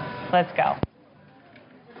 Let's go.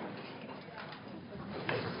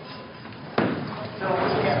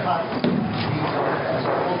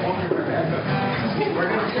 We're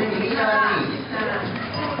going to sing Eat on Eat.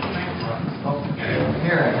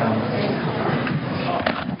 Here I come.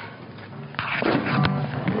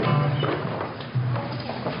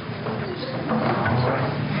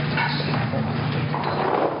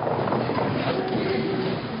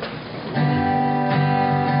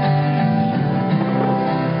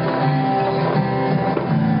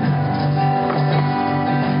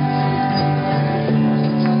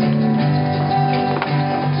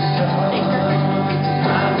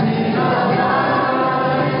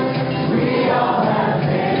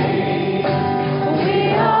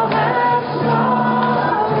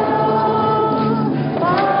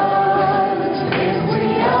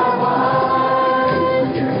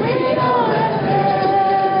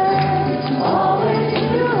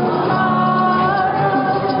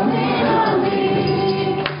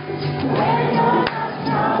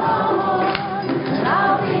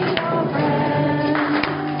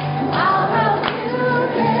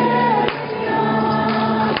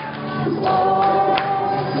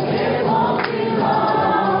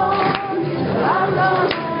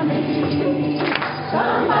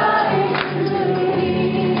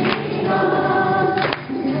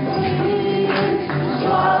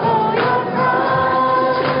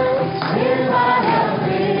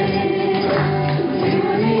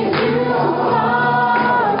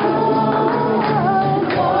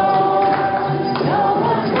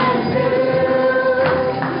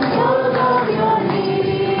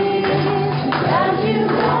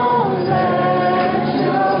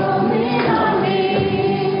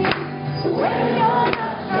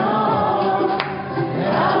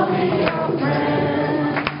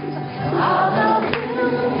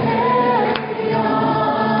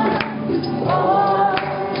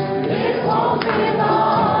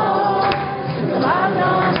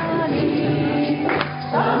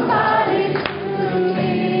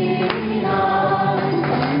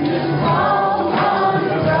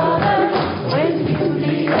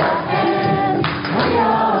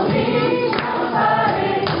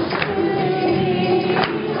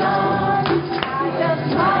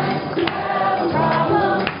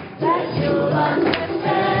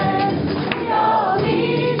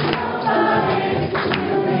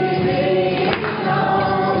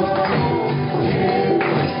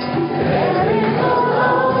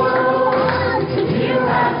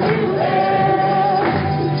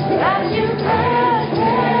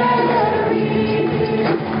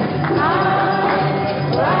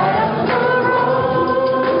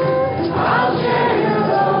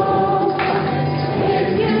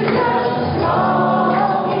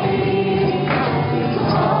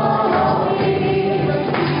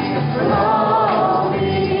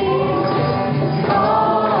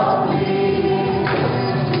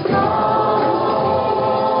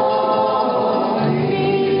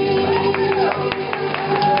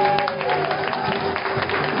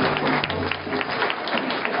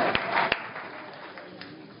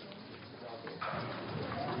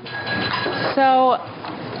 So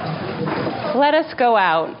let us go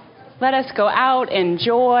out. Let us go out in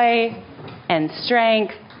joy and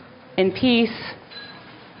strength, in peace,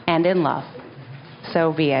 and in love.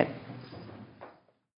 So be it.